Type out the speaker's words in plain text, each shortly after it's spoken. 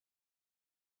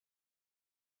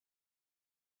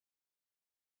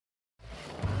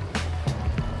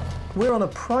We're on a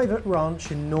private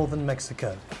ranch in northern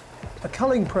Mexico. A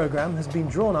culling program has been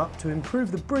drawn up to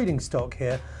improve the breeding stock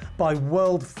here by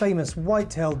world-famous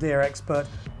whitetail deer expert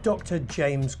Dr.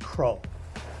 James Kroll.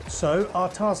 So our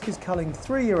task is culling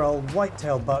 3-year-old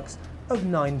whitetail bucks of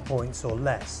 9 points or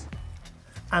less.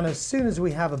 And as soon as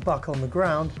we have a buck on the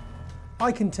ground,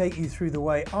 I can take you through the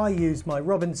way I use my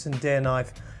Robinson deer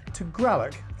knife to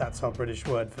gralloch, that's our British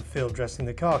word for field dressing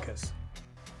the carcass.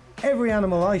 Every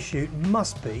animal I shoot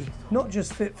must be not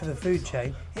just fit for the food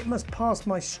chain, it must pass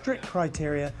my strict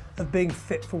criteria of being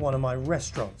fit for one of my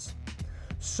restaurants.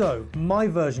 So my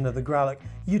version of the gralloch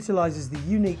utilises the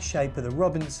unique shape of the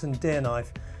Robinson deer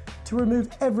knife to remove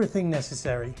everything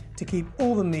necessary to keep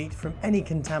all the meat from any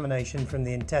contamination from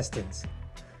the intestines.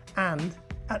 And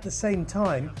at the same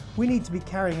time, we need to be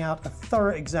carrying out a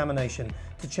thorough examination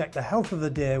to check the health of the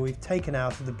deer we've taken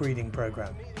out of the breeding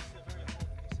program.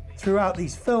 Throughout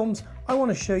these films, I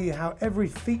want to show you how every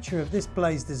feature of this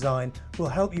blaze design will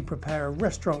help you prepare a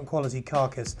restaurant quality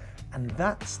carcass, and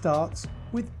that starts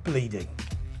with bleeding.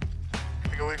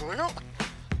 Wiggle, wiggle, wiggle.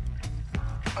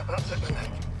 That's it,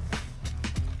 then.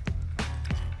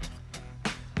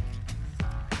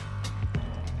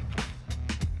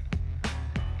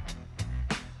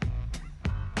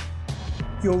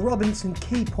 Your Robinson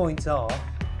key points are: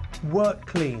 work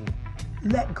clean,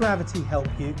 let gravity help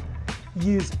you,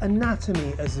 use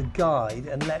anatomy as a guide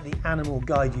and let the animal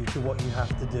guide you to what you have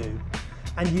to do,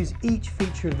 and use each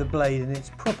feature of the blade in its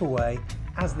proper way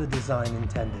as the design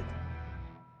intended.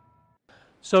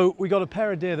 So we got a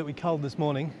pair of deer that we culled this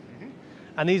morning,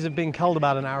 and these have been culled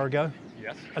about an hour ago.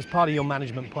 Yes. As part of your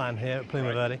management plan here at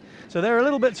Pluma Verde. So they're a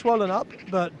little bit swollen up,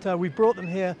 but we brought them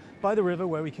here by the river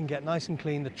where we can get nice and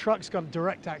clean. The truck's got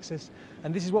direct access,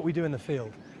 and this is what we do in the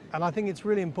field. And I think it's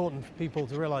really important for people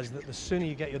to realise that the sooner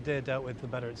you get your deer dealt with, the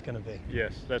better it's going to be.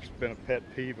 Yes, that's been a pet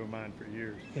peeve of mine for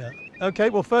years. Yeah. Okay,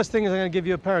 well, first thing is I'm going to give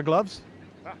you a pair of gloves.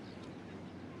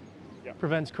 Yeah.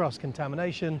 Prevents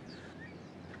cross-contamination.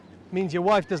 Means your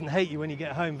wife doesn't hate you when you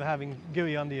get home for having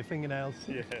gooey under your fingernails.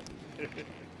 Yeah.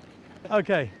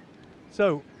 Okay,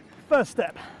 so first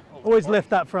step, always lift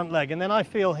that front leg, and then I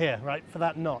feel here, right, for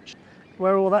that notch,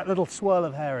 where all that little swirl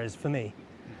of hair is for me.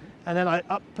 And then I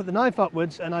put the knife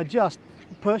upwards and I just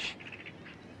push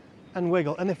and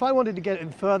wiggle. And if I wanted to get it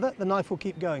in further, the knife will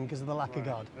keep going because of the lack of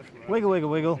guard. Wiggle, wiggle,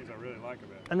 wiggle. I really like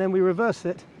about it. And then we reverse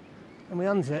it and we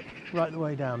unzip right the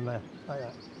way down there, like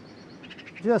that.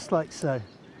 Just like so.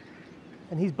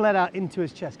 And he's bled out into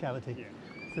his chest cavity. Yeah.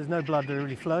 So there's no blood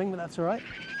really flowing, but that's all right.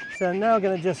 So I'm now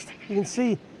going to just, you can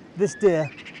see this deer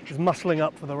is muscling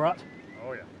up for the rut.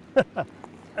 Oh yeah.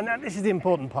 And now this is the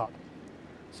important part.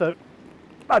 So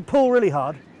I pull really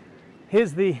hard.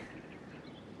 Here's the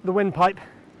windpipe,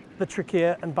 the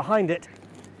trachea, and behind it,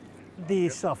 the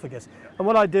esophagus. And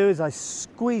what I do is I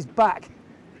squeeze back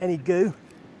any goo,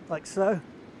 like so.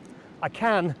 I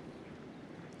can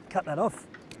cut that off,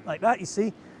 like that, you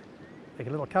see. Make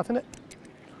a little cut in it,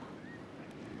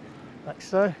 like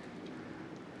so.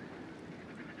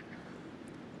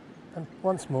 And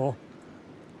once more.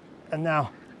 And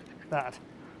now that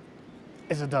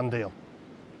is a done deal.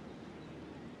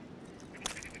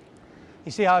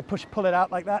 You see how I pull it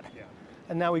out like that? Yeah.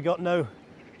 And now we've got no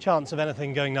chance of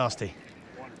anything going nasty.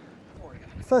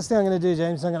 First thing I'm going to do,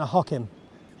 James, is I'm going to hock him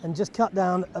and just cut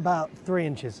down about 3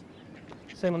 inches.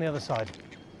 Same on the other side.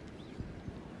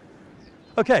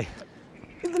 Okay,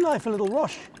 give the knife a little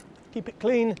wash, keep it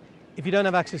clean. If you don't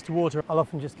have access to water, I'll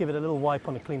often just give it a little wipe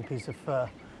on a clean piece of fur,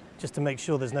 just to make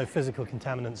sure there's no physical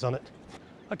contaminants on it.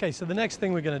 Okay, so the next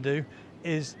thing we're going to do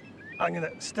is I'm going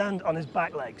to stand on his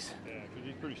back legs. Yeah, because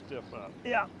he's pretty stiff up.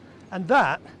 Yeah, and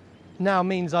that now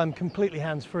means I'm completely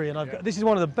hands-free, and I've got, this is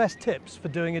one of the best tips for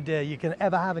doing a deer you can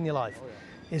ever have in your life,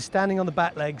 is standing on the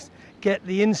back legs, get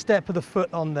the instep of the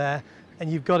foot on there,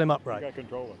 and you've got him upright. You got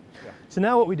control of it. Yeah. So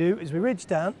now what we do is we reach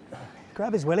down,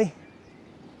 grab his willy,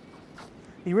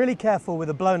 be really careful with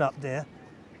a blown-up deer,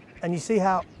 and you see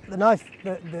how the knife,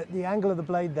 the angle of the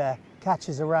blade there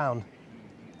catches around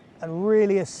and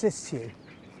really assists you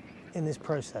in this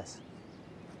process.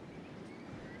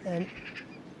 And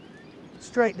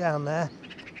straight down there.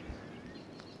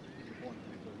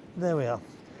 There we are.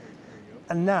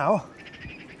 And now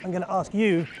I'm going to ask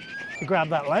you to grab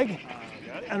that leg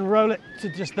and roll it to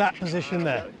just that position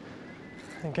there.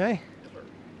 Okay?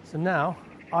 So now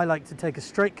I like to take a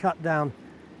straight cut down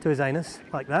to his anus,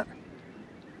 like that.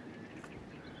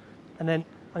 And then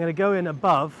I'm going to go in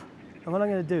above, and what I'm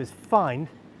going to do is find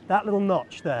that little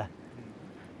notch there.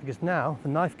 Because now the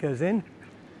knife goes in,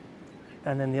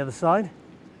 and then the other side,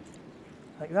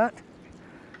 like that,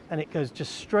 and it goes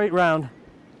just straight round.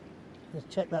 Just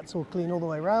check that's all clean all the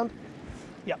way around.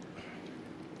 Yep.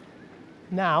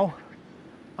 Now,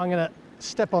 I'm going to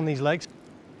step on these legs.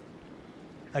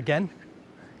 Again,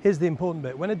 here's the important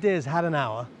bit. When a deer's had an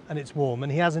hour and it's warm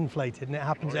and he has inflated, and it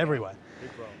happens everywhere,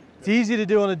 it's easy to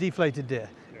do on a deflated deer.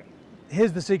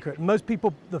 Here's the secret. Most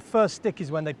people, the first stick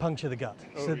is when they puncture the gut.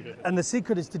 And the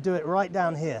secret is to do it right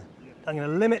down here. I'm going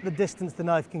to limit the distance the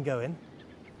knife can go in,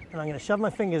 and I'm going to shove my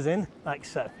fingers in like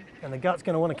so. And the gut's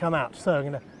going to want to come out. So I'm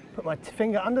going to put my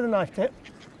finger under the knife tip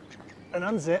and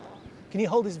unzip. Can you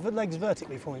hold his legs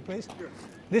vertically for me, please? Sure.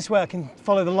 This way I can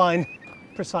follow the line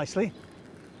precisely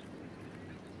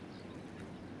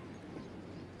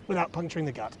without puncturing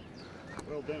the gut.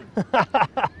 Well done.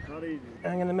 Not easy.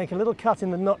 I'm going to make a little cut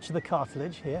in the notch of the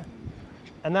cartilage here,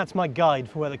 and that's my guide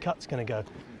for where the cut's going to go.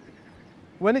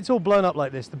 When it's all blown up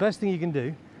like this, the best thing you can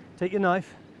do, take your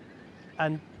knife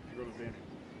and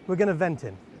we're going to vent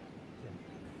in.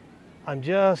 I'm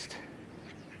just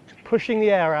pushing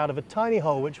the air out of a tiny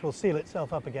hole which will seal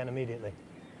itself up again immediately.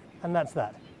 And that's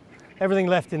that. Everything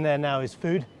left in there now is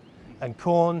food and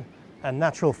corn and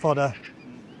natural fodder,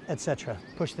 etc.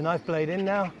 Push the knife blade in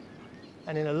now,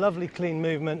 and in a lovely clean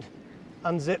movement,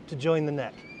 unzip to join the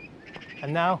neck.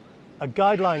 And now a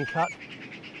guideline cut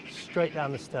straight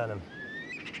down the sternum.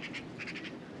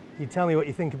 You tell me what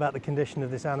you think about the condition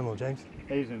of this animal, James.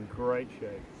 He's in great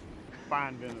shape.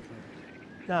 Fine venison.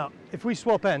 Now, if we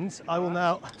swap ends, I will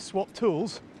now swap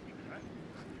tools.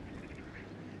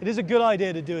 It is a good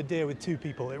idea to do a deer with two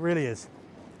people, it really is.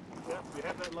 Yeah, you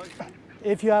have that luxury?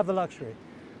 If you have the luxury.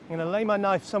 I'm going to lay my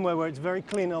knife somewhere where it's very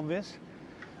clean and obvious,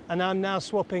 and I'm now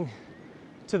swapping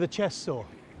to the chest saw,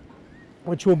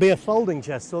 which will be a folding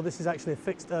chest saw. This is actually a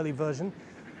fixed early version,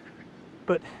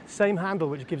 but same handle,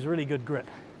 which gives really good grip.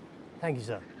 Thank you,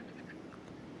 sir.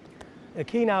 The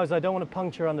key now is I don't want to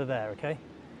puncture under there, okay?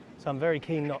 So I'm very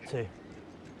keen not to.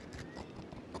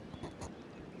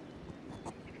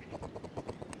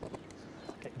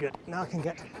 Okay, good. Now I can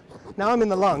get, now I'm in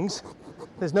the lungs.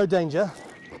 There's no danger.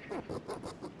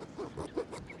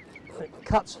 It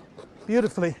cuts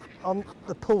beautifully on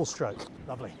the pull stroke.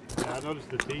 Lovely. Yeah, I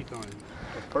noticed the teeth on him.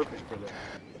 They're perfect for that.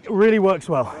 It really works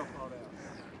well.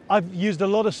 I've used a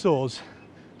lot of saws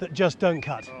that just don't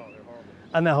cut. Oh, they're horrible.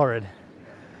 And they're horrid.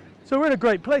 So we're in a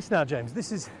great place now, James.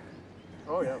 This is,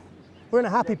 Oh yeah. we're in a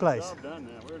happy place. Job done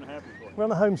now. We're in a happy place. We're on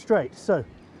the home straight. So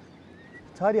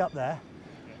tidy up there.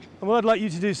 And what I'd like you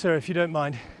to do, sir, if you don't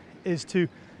mind, is to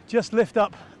just lift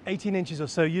up 18 inches or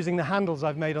so using the handles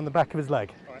I've made on the back of his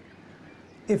leg. All right.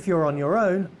 If you're on your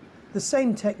own, the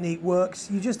same technique works.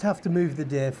 You just have to move the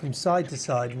deer from side to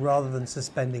side rather than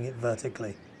suspending it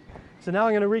vertically. So now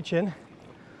I'm going to reach in,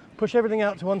 push everything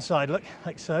out to one side, look,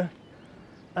 like so.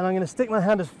 And I'm going to stick my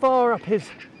hand as far up his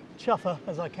chuffer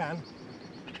as I can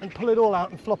and pull it all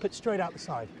out and flop it straight out the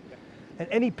side. And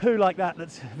any poo like that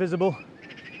that's visible,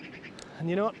 and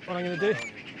you know what I'm going to do?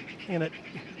 I'm going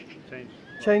to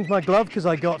change my glove because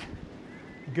I got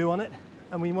goo on it,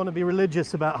 and we want to be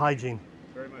religious about hygiene.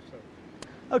 Very much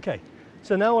so. Okay,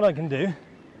 so now what I can do,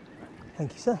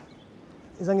 thank you sir,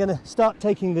 is I'm going to start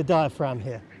taking the diaphragm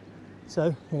here. So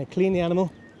I'm going to clean the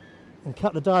animal and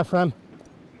cut the diaphragm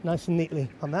nice and neatly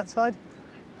on that side.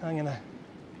 I'm going to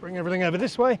bring everything over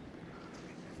this way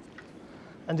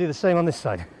and do the same on this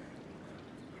side.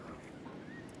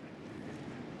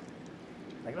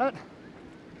 Like that.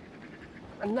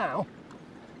 And now,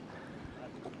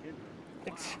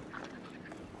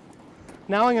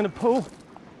 now I'm going to pull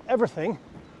everything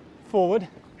forward.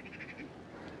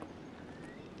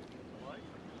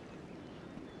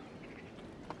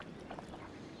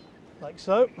 Like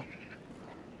so.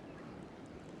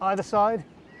 Either side,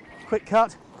 quick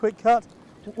cut,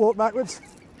 walk backwards.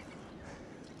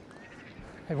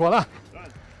 Et voila.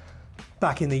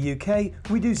 Back in the UK,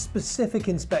 we do specific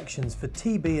inspections for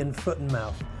TB and foot and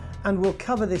mouth, and we'll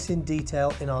cover this in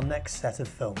detail in our next set of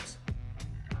films.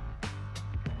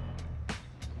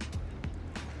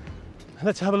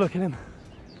 Let's have a look at him.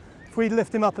 If we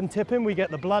lift him up and tip him, we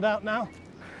get the blood out now,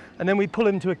 and then we pull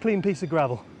him to a clean piece of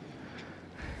gravel.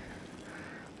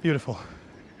 Beautiful.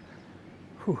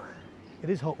 Whew. It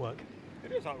is hot work.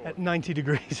 It is hot work. At 90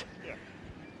 degrees. Yeah.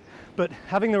 But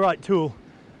having the right tool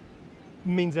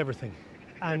means everything.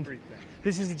 And Everything.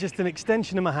 this is just an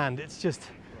extension of my hand. It's just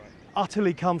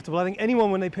utterly comfortable. I think anyone,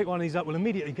 when they pick one of these up, will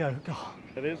immediately go, oh.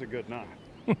 It is a good knife.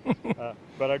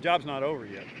 But our job's not over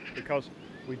yet, because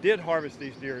we did harvest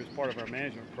these deer as part of our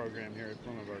management program here at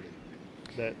Pluma Verde.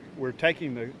 That we're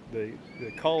taking the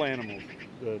cull animals,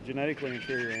 the genetically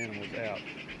inferior animals out,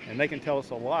 and they can tell us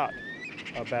a lot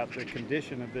about the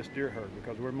condition of this deer herd,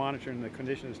 because we're monitoring the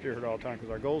condition of this deer herd all the time,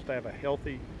 because our goal is to have a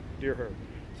healthy deer herd.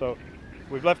 So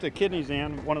we've left the kidneys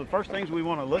in. One of the first things we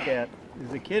want to look at is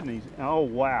the kidneys. Oh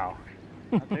wow,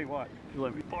 I'll tell you what, you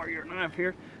let me borrow your knife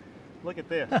here. Look at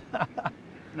this.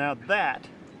 Now that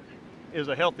is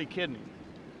a healthy kidney.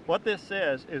 What this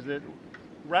says is that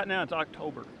right now it's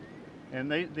October,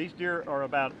 and these deer are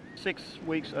about 6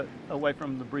 weeks away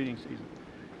from the breeding season.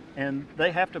 And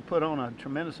they have to put on a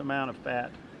tremendous amount of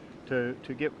fat to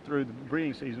get through the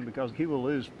breeding season, because he will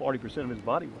lose 40% of his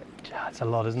body weight. Yeah, that's a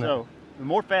lot, isn't it? So the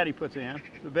more fat he puts in,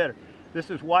 the better. This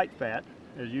is white fat,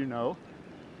 as you know.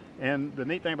 And the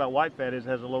neat thing about white fat is it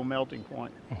has a low melting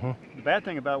point. The bad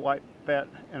thing about white fat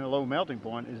and a low melting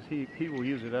point is he will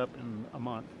use it up in a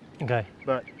month. Okay.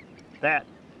 But that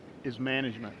is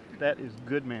management. That is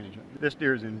good management. This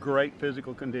deer is in great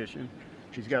physical condition.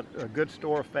 He's got a good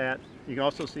store of fat. You can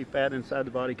also see fat inside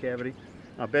the body cavity.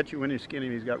 I bet you when he's skinny,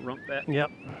 he's got rump fat.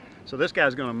 Yep. So this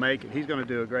guy's going to make it. He's going to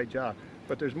do a great job.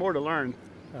 But there's more to learn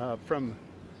from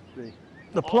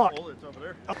the plot that's over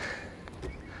there.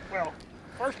 Well,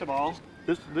 first of all,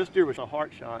 this deer was a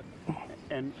heart shot,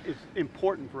 and it's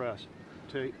important for us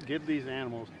to give these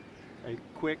animals a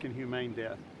quick and humane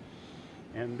death.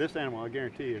 And this animal, I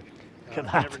guarantee you,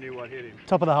 I never knew what hit him.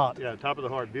 Top of the heart. Yeah, top of the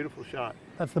heart. Beautiful shot.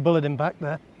 That's the bullet impact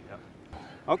there. Yeah.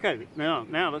 Okay, now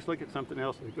let's look at something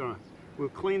else. We'll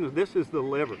clean this is the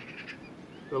liver.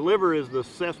 The liver is the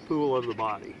cesspool of the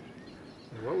body.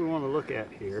 And what we want to look at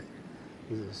here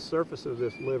is the surface of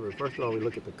this liver. First of all, we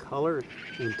look at the color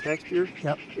and texture.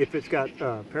 Yep. If it's got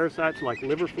parasites like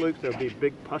liver flukes, there'll be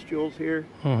big pustules here.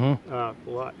 So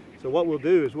what we'll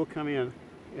do is we'll come in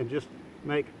and just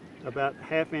make about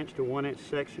 1/2 inch to 1 inch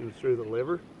sections through the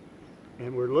liver,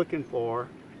 and we're looking for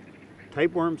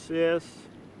tapeworm cysts,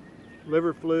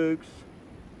 liver flukes,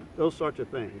 those sorts of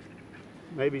things.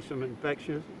 Maybe some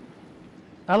infections.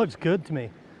 That looks good to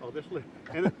me. Oh,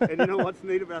 and you know what's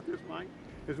neat about this, Mike?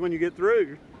 Is when you get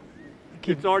through,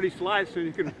 it's already sliced, so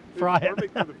you can fry it.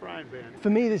 Perfect for the frying pan.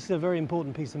 For me, this is a very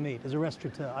important piece of meat as a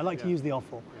restaurateur. I like to use the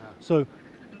offal. Yeah. So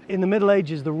in the Middle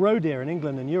Ages, the roe deer in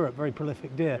England and Europe, very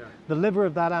prolific deer, the liver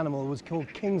of that animal was called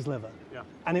king's liver. Yeah.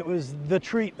 And it was the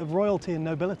treat of royalty and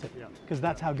nobility, because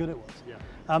that's how good it was. Yeah.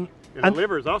 And the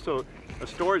liver is also a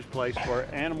storage place for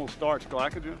animal starch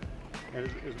glycogen. And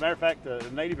as a matter of fact, the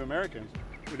Native Americans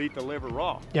would eat the liver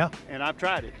raw. Yeah. And I've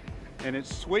tried it. And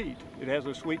it's sweet. It has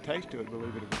a sweet taste to it,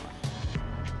 believe it or not.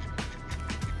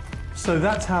 So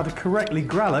that's how to correctly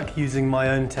gralloch using my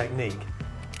own technique.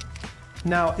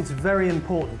 Now, it's very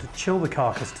important to chill the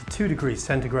carcass to 2 degrees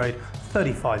centigrade,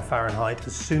 35 Fahrenheit,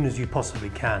 as soon as you possibly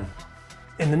can.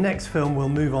 In the next film, we'll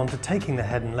move on to taking the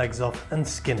head and legs off and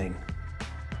skinning.